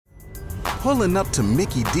Pulling up to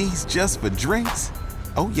Mickey D's just for drinks?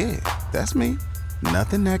 Oh yeah, that's me.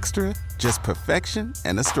 Nothing extra, just perfection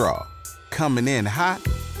and a straw. Coming in hot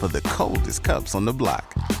for the coldest cups on the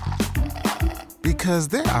block. Because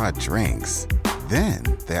there are drinks. Then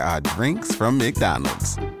there are drinks from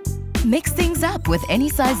McDonald's. Mix things up with any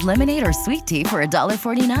size lemonade or sweet tea for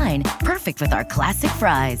 $1.49. Perfect with our classic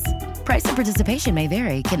fries. Price and participation may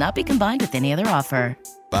vary. Cannot be combined with any other offer.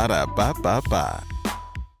 Ba-da-ba-ba-ba.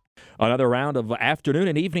 Another round of afternoon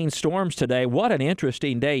and evening storms today. What an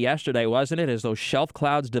interesting day yesterday, wasn't it? As those shelf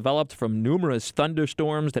clouds developed from numerous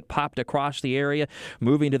thunderstorms that popped across the area,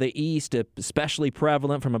 moving to the east, especially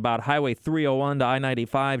prevalent from about Highway 301 to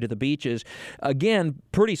I-95 to the beaches. Again,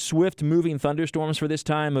 pretty swift moving thunderstorms for this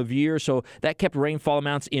time of year, so that kept rainfall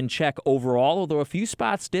amounts in check overall, although a few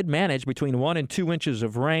spots did manage between 1 and 2 inches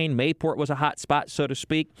of rain. Mayport was a hot spot, so to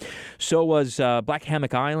speak. So was Black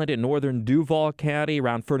Hammock Island in northern Duval County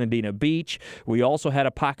around Fernandina Beach. We also had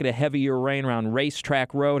a pocket of heavier rain around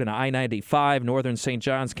Racetrack Road and I-95, northern St.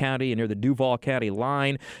 Johns County and near the Duval County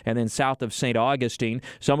line, and then south of St. Augustine.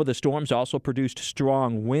 Some of the storms also produced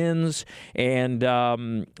strong winds and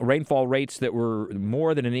rainfall rates that were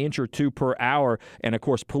more than an inch or two per hour, and of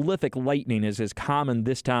course prolific lightning is as common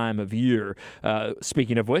this time of year.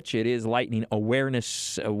 Speaking of which, it is Lightning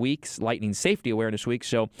Awareness Week, Lightning Safety Awareness Week,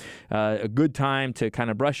 so a good time to kind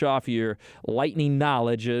of brush off your lightning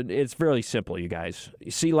knowledge. It's fairly simple, you guys.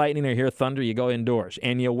 You see lightning or hear thunder, you go indoors,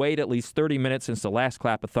 and you wait at least 30 minutes since the last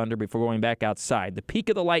clap of thunder before going back outside. The peak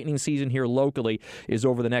of the lightning season here locally is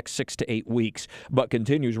over the next 6 to 8 weeks, but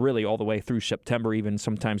continues really all the way through September, even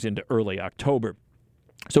sometimes into early October.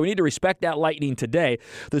 So we need to respect that lightning today.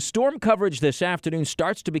 The storm coverage this afternoon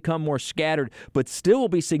starts to become more scattered, but still will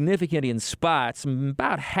be significant in spots.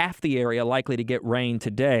 About half the area likely to get rain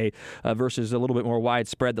today versus a little bit more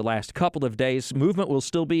widespread the last couple of days. Movement will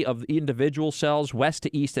still be of individual cells west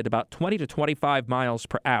to east at about 20 to 25 miles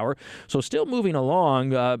per hour. So still moving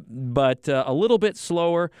along, but a little bit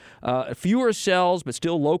slower. Fewer cells, but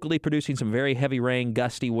still locally producing some very heavy rain,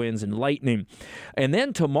 gusty winds, and lightning. And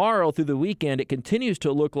then tomorrow through the weekend, it continues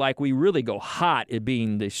to look like we really go hot at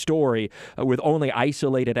being the story with only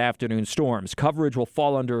isolated afternoon storms. Coverage will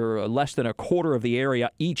fall under less than a quarter of the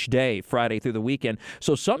area each day, Friday through the weekend.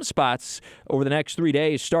 So some spots over the next 3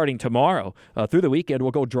 days, starting tomorrow through the weekend,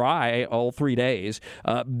 will go dry all 3 days.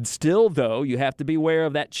 Still, though, you have to be aware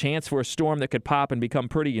of that chance for a storm that could pop and become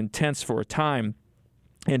pretty intense for a time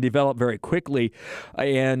and develop very quickly,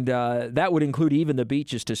 and that would include even the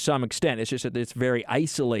beaches to some extent. It's just that it's very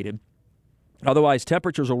isolated. Otherwise,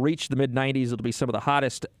 temperatures will reach the mid-90s. It'll be some of the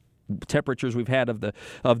hottest temperatures we've had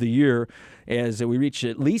of the year as we reach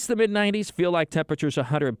at least the mid-90s. Feel like temperatures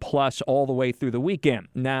 100 plus all the way through the weekend.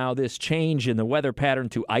 Now, this change in the weather pattern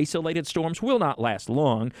to isolated storms will not last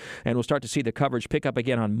long, and we'll start to see the coverage pick up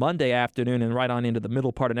again on Monday afternoon and right on into the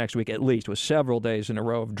middle part of next week at least, with several days in a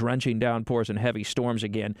row of drenching downpours and heavy storms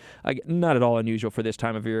again. Not at all unusual for this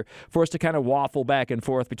time of year for us to kind of waffle back and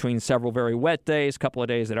forth between several very wet days, a couple of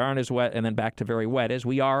days that aren't as wet, and then back to very wet, as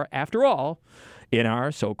we are, after all, in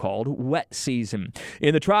our so-called wet season.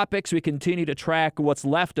 In the tropics, we continue to track what's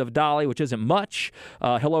left of Dolly, which isn't much.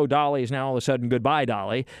 Hello, Dolly is now all of a sudden goodbye,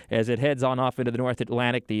 Dolly, as it heads on off into the North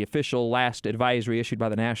Atlantic. The official last advisory issued by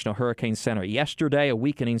the National Hurricane Center yesterday, a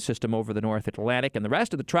weakening system over the North Atlantic. And the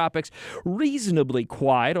rest of the tropics, reasonably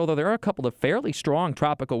quiet, although there are a couple of fairly strong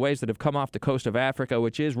tropical waves that have come off the coast of Africa,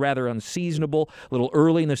 which is rather unseasonable, a little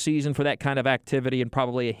early in the season for that kind of activity, and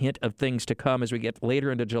probably a hint of things to come as we get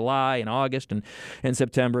later into July and August and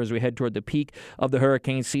September as we head toward the peak of the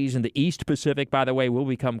hurricane season. The East Pacific, by the way, will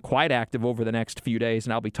become quite active over the next few days,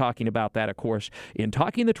 and I'll be talking about that, of course, in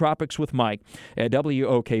Talking the Tropics with Mike at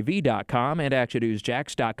WOKV.com and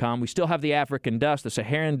ActionNewsJax.com. We still have the African dust, the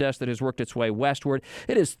Saharan dust that has worked its way westward.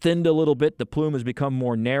 It has thinned a little bit. The plume has become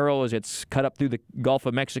more narrow as it's cut up through the Gulf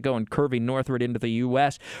of Mexico and curving northward into the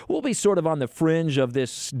U.S. We'll be sort of on the fringe of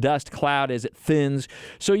this dust cloud as it thins,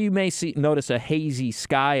 so you may notice a hazy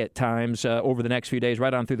sky at times over the next few days,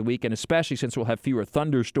 right on through the weekend, especially since we'll have fewer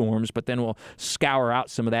thunderstorms, but then we'll scour out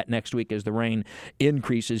some of that next week as the rain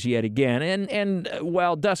increases yet again. And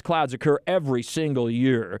while dust clouds occur every single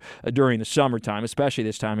year during the summertime, especially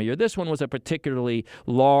this time of year, this one was a particularly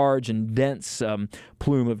large and dense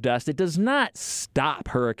plume of dust. It does not stop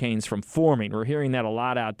hurricanes from forming. We're hearing that a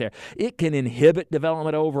lot out there. It can inhibit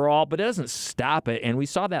development overall, but it doesn't stop it. And we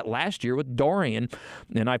saw that last year with Dorian.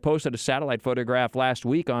 And I posted a satellite photograph last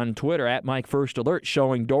week on Twitter at Mike First Alert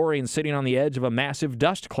showing Dorian sitting on the edge of a massive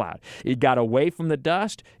dust cloud. It got away from the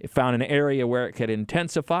dust. It found an area where it could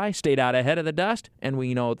intensify, stayed out ahead of the dust, and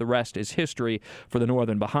we know the rest is history for the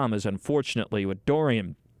northern Bahamas, unfortunately, with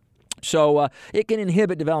Dorian. So it can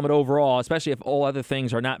inhibit development overall, especially if all other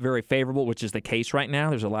things are not very favorable, which is the case right now.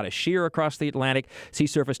 There's a lot of shear across the Atlantic. Sea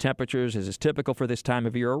surface temperatures, as is typical for this time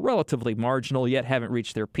of year, are relatively marginal, yet haven't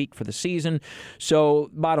reached their peak for the season. So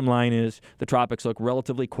bottom line is the tropics look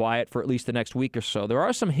relatively quiet for at least the next week or so. There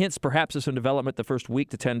are some hints perhaps of some development the first week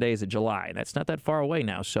to 10 days of July, and that's not that far away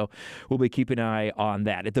now, so we'll be keeping an eye on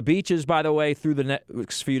that. At the beaches, by the way, through the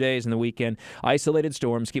next few days and the weekend, isolated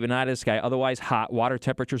storms, keep an eye to the sky. Otherwise hot. Water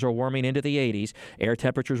temperatures are warming into the 80s. Air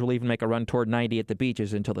temperatures will even make a run toward 90 at the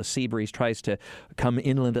beaches until the sea breeze tries to come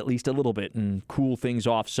inland at least a little bit and cool things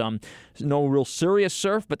off some. No real serious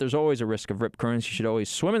surf, but there's always a risk of rip currents. You should always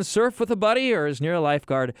swim and surf with a buddy or as near a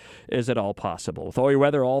lifeguard as at all possible. With all your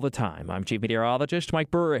weather all the time, I'm Chief Meteorologist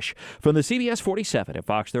Mike Burrish from the CBS 47 at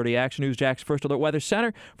Fox 30 Action News Jack's First Alert Weather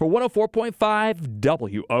Center for 104.5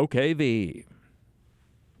 WOKV.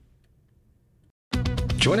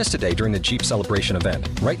 Join us today during the Jeep Celebration event.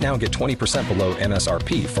 Right now, get 20% below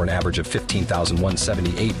MSRP for an average of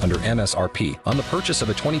 $15,178 under MSRP on the purchase of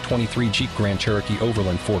a 2023 Jeep Grand Cherokee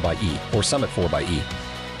Overland 4xE or Summit 4xE.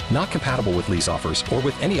 Not compatible with lease offers or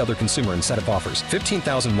with any other consumer incentive offers.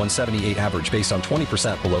 $15,178 average based on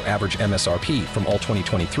 20% below average MSRP from all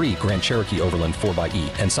 2023 Grand Cherokee Overland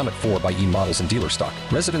 4xE and Summit 4xE models in dealer stock.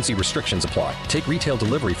 Residency restrictions apply. Take retail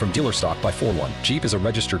delivery from dealer stock by 4/1. Jeep is a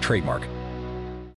registered trademark.